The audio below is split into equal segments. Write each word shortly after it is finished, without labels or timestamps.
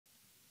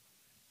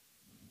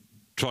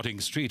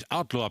Trotting Street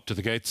Outlaw up to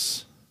the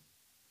gates.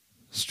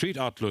 Street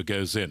Outlaw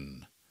goes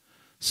in.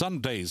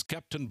 Sundays,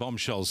 Captain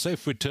Bombshell,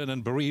 Safe Return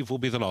and Bereave will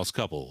be the last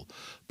couple.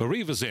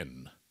 Bereave is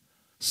in.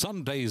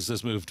 Sundays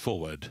has moved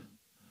forward.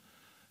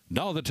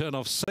 Now the turn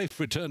of Safe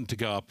Return to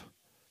go up.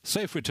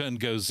 Safe Return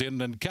goes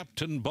in and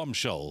Captain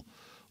Bombshell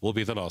will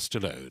be the last to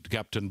load.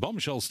 Captain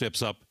Bombshell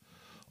steps up.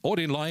 All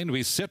in line,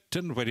 we set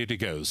and ready to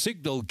go.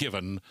 Signal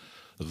given.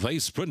 They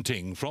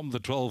sprinting from the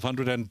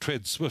 1200 and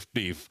tread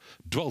swiftly.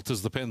 Dwelt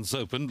as the pens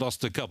opened,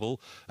 lost a couple,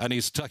 and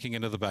he's tucking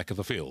into the back of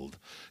the field.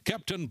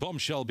 Captain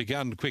Bombshell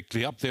began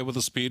quickly up there with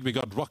the speed. We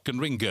got Rock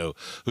and Ringo,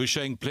 who's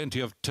showing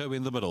plenty of toe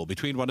in the middle.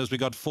 Between runners, we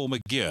got Former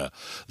Gear.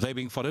 They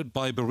being followed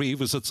by Bereave,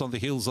 who sits on the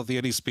heels of the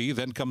Eddie Speed.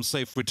 Then comes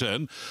Safe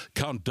Return.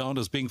 Countdown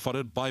is being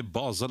followed by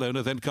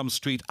Barcelona. Then comes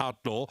Street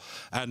Outlaw.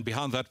 And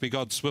behind that, we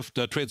got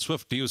Tread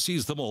Swiftly, who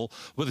sees them all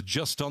with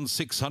just on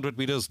 600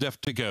 meters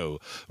left to go.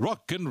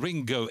 Rock and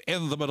Ringo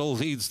in the middle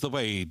leads the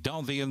way.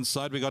 Down the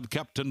inside we got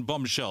Captain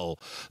Bombshell.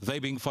 They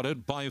being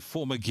followed by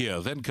Former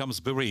Gear. Then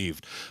comes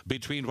Bereaved.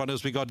 Between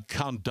runners we got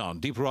Countdown.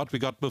 Deeper out we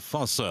got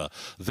Mufasa.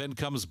 Then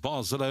comes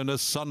Barcelona.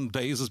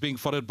 Sundays is being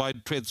followed by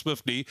Tread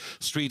Swiftly.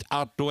 Street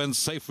Outlaw and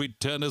Safe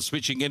Return is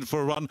switching in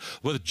for a run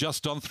with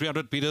just on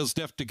 300 meters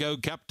left to go.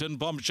 Captain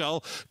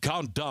Bombshell.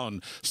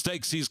 Countdown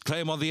stakes his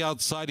claim on the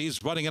outside.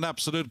 He's running an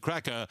absolute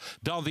cracker.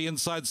 Down the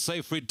inside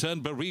Safe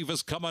Return. Bereave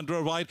has come under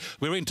a ride.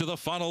 We're into the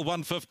final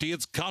 150.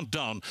 It's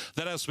Countdown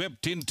that has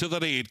swept into the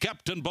lead.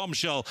 Captain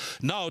Bombshell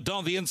now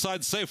down the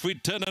inside. Safe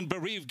Return and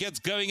Bereave gets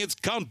going. It's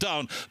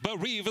Countdown.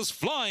 Bereave is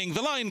flying.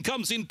 The line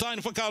comes in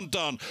time for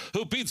Countdown,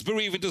 who beats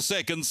Bereave into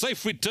second.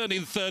 Safe Return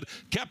in third.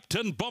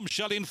 Captain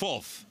Bombshell in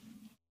fourth.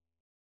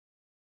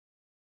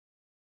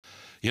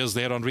 Here's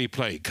there on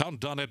replay.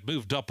 Countdown had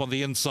moved up on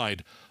the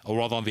inside, or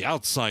rather on the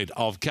outside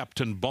of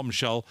Captain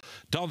Bombshell.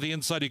 Down the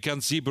inside you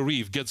can see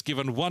Bereave gets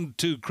given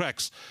 1-2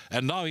 cracks,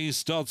 and now he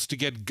starts to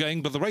get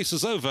going, but the race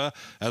is over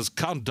as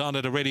Countdown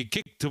had already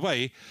kicked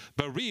away.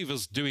 Bereave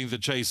is doing the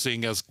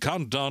chasing as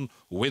Countdown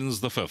wins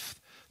the fifth.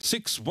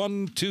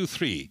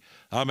 6-1-2-3.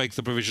 I make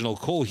the provisional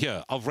call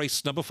here of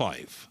race number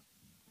 5.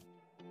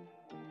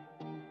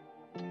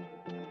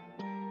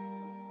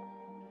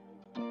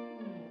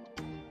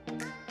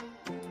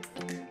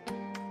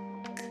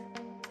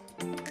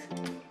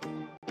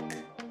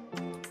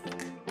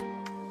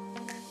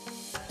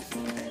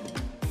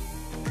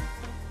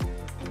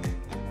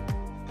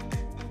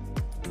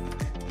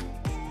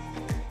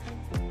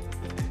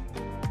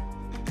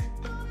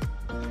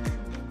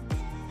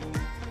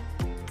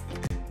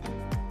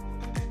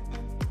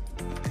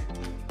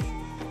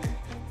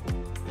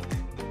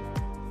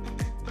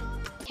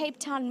 Cape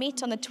Town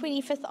met on the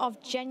 25th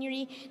of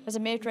January. It was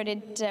a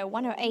merit-rated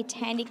 108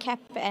 handicap,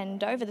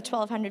 and over the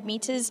 1200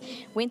 meters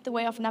went the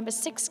way of number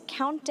 6,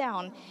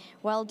 Countdown.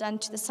 Well done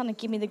to the son of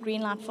Give Me the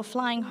Green Light for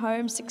flying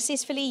home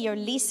successfully.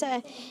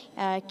 Yolisa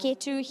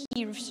Ketu,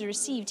 he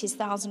received his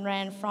 1,000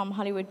 Rand from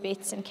Hollywood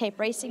Bets and Cape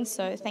Racing,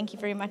 so thank you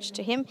very much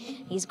to him.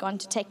 He's gone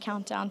to take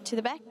Countdown to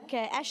the back.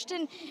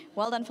 Ashton,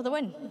 well done for the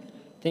win.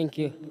 Thank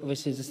you.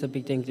 Obviously, just a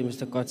big thank you to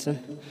Mr.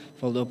 Kotson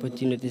for all the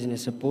opportunities and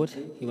his support.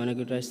 He won a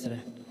good race today.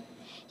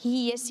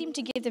 He seemed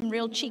to give them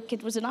real cheek.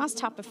 It was a nice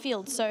type of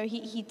field, so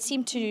he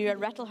seemed to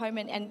rattle home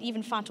and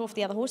even fight off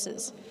the other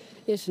horses.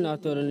 Yes, and I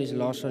thought on his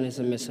last one is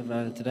a massive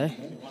run today.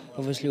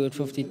 Obviously with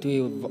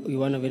 52, he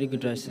won a very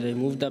good race today. He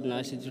moved up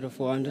nicely to the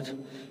 400.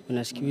 When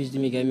I squeezed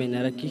him, he gave me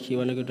another kick. He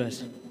won a good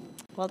race.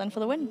 Well done for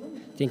the win.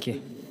 Thank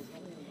you.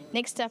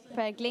 Next up,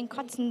 Glenn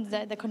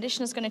Kotson, the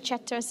conditioner, is going to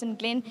chat to us. And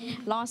Glenn,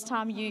 last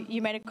time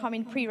you made a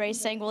comment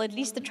pre-race saying, well, at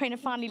least the trainer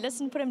finally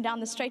listened, put him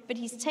down the straight, but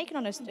he's taken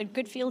on a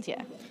good field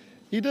here.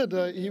 He did.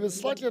 He was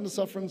slightly under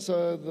sufferance.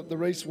 The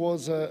race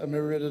was a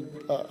merited,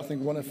 I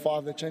think,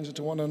 105. They changed it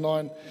to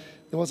 109.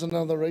 There wasn't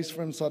another race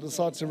for him, so I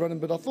decided to run him.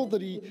 But I thought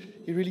that he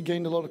really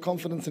gained a lot of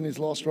confidence in his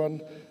last run.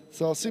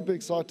 So I was super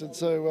excited.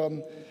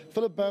 So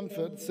Philip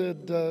Bamford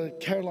said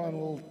Caroline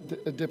will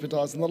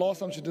deputise. And the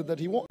last time she did that,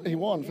 he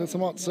won first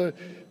time out. So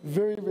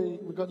very,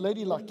 we've got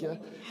Lady Luck here.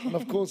 And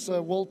of course,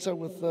 Walter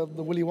with the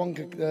Willy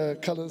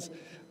Wonka colours.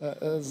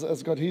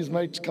 Has got his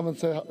mate to come and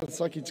say,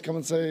 Saki, to come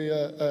and say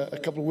a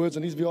couple of words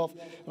on his behalf.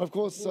 And of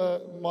course,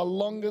 my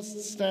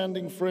longest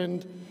standing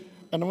friend,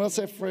 and when I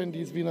say friend,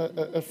 he's been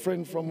a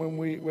friend from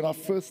when I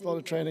first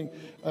started training,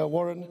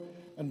 Warren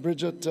and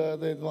Bridget.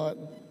 They're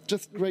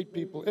just great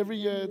people. Every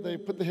year they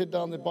put their head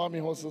down, they buy me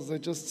horses, they're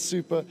just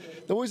super.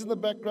 They're always in the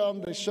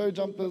background, they're show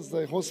jumpers,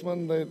 they're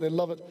horsemen, they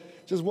love it.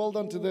 Just well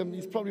done to them.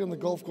 He's probably on the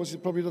golf course, he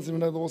probably doesn't even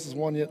know the horses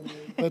won yet,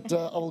 but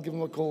I will give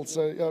him a call.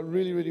 So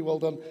really, really well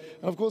done.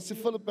 And of course, to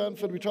Philip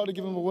Bamford, we tried to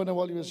give him a winner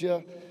while he was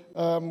here.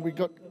 We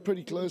got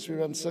pretty close, we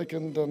ran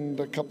second, and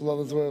a couple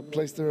others were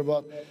placed there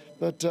about.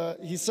 But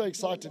he's so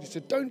excited. He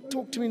said, "Don't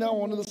talk to me now. I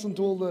want to listen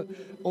to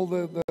all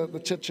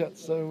the chit chat."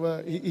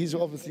 So he's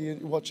obviously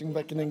watching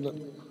back in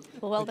England.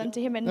 Well done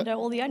to him and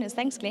all the owners.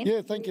 Thanks, Glenn.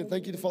 Yeah, thank you.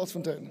 Thank you to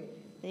Fastfontein.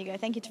 There you go.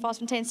 Thank you to Fast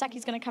Fontaine.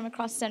 Saki's going to come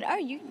across and, oh,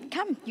 you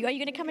come. Are you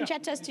going to come and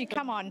chat to us too?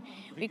 Come on.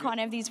 We can't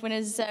have these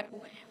winners.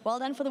 Well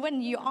done for the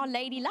win. You are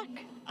Lady Luck.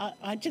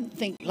 I didn't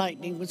think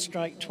lightning would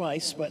strike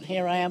twice, but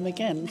here I am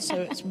again,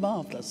 so it's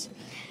marvellous.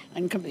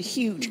 And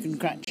huge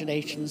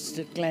congratulations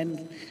to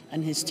Glenn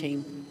and his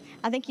team.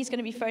 I think he's going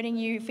to be phoning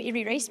you for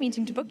every race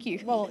meeting to book you.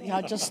 Well,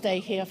 I'll just stay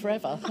here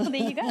forever. Oh,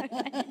 there you go.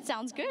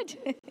 Sounds good.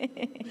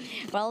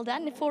 Well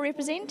done for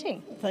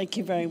representing. Thank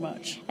you very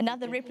much.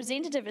 Another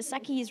representative is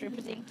Saki is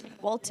representing.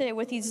 Walter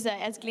with his,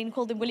 as Glenn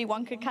called them, Willy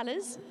Wonka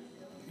colours.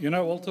 You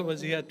know, Walter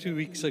was here 2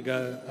 weeks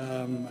ago,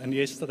 and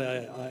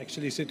yesterday I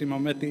actually said to him,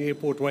 I'm at the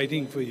airport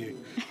waiting for you.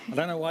 I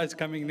don't know why he's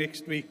coming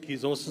next week.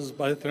 His horses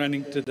both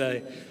running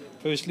today.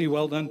 Firstly,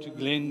 well done to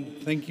Glenn.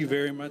 Thank you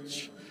very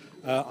much.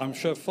 I'm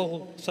sure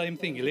Phil, same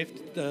thing. He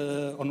left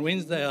on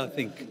Wednesday, I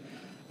think.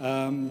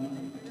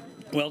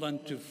 Well done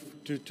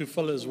to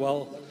Phil as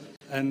well.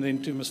 And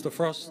then to Mr.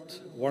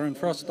 Frost, Warren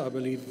Frost, I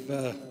believe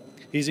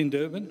he's in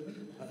Durban.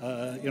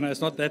 You know,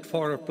 it's not that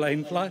far a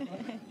plane flight.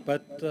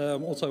 But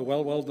also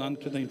well done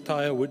to the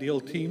entire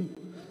Woodhill team.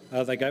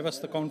 They gave us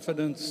the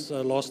confidence.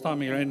 Last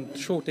time he ran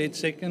short head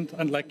second,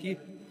 unlucky.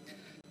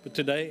 But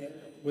today,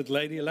 with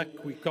Lady Luck,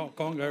 we can't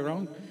go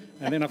wrong.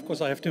 And then, of course,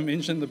 I have to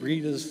mention the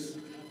breeders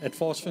at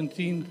Fast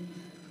Fontaine.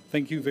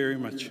 Thank you very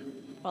much.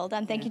 Well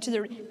done. Thank you to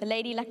the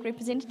Lady Luck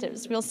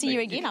representatives. We'll see you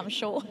again, I'm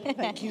sure.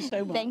 Thank you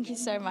so much. Thank you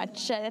so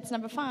much. That's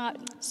number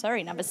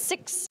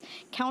 6.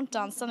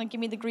 Countdown. Someone give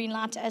me the green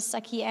light, as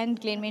Saki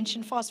and Glenn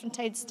mentioned. Fast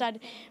Fontaine stud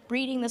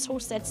breeding this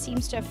horse that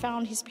seems to have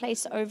found his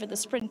place over the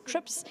sprint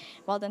trips.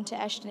 Well done to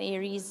Ashton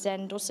Aries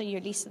and also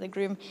Yolisa the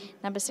groom.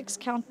 Number 6,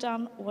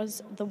 Countdown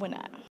was the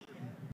winner.